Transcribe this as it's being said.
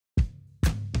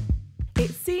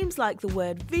It seems like the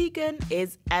word vegan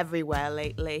is everywhere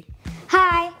lately.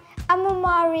 Hi, I'm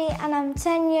Omari and I'm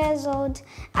 10 years old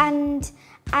and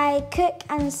I cook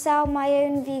and sell my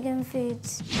own vegan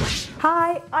foods.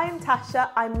 Hi, I'm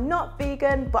Tasha. I'm not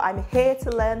vegan, but I'm here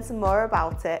to learn some more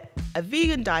about it. A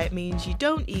vegan diet means you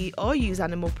don't eat or use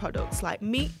animal products like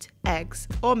meat, eggs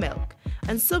or milk.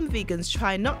 And some vegans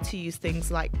try not to use things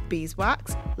like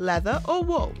beeswax, leather or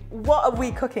wool. What are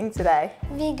we cooking today?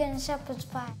 Vegan shepherd's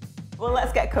pie. Well,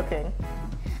 let's get cooking.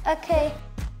 Okay.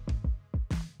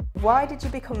 Why did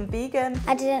you become vegan?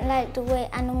 I didn't like the way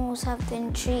animals have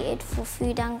been treated for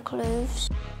food and clothes.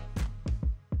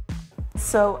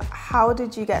 So, how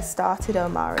did you get started,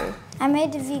 Omari? I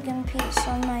made a vegan pizza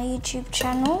on my YouTube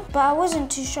channel, but I wasn't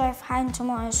too sure if Heinz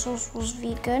tomato sauce was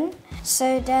vegan.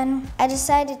 So then I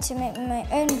decided to make my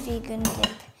own vegan dip.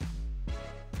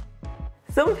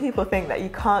 Some people think that you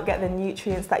can't get the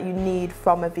nutrients that you need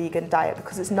from a vegan diet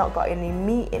because it's not got any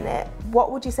meat in it.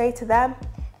 What would you say to them?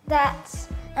 That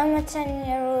I'm a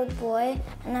 10-year-old boy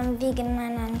and I'm vegan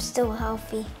and I'm still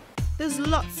healthy. There's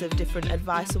lots of different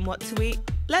advice on what to eat.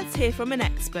 Let's hear from an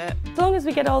expert. As long as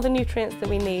we get all the nutrients that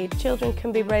we need, children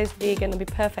can be raised vegan and be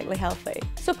perfectly healthy.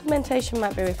 Supplementation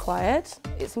might be required.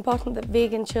 It's important that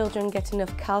vegan children get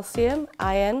enough calcium,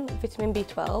 iron, vitamin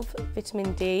B12,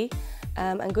 vitamin D,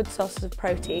 and good sources of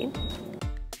protein.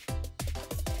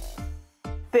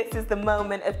 This is the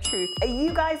moment of truth. Are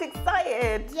you guys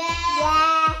excited?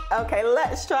 Yeah! Okay,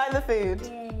 let's try the food.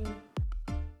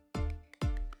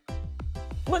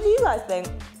 What do you guys think?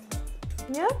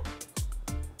 Yeah?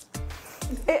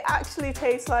 It actually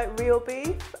tastes like real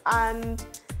beef and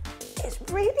it's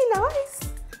really nice.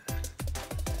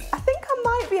 I think I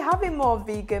might be having more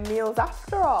vegan meals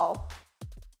after all.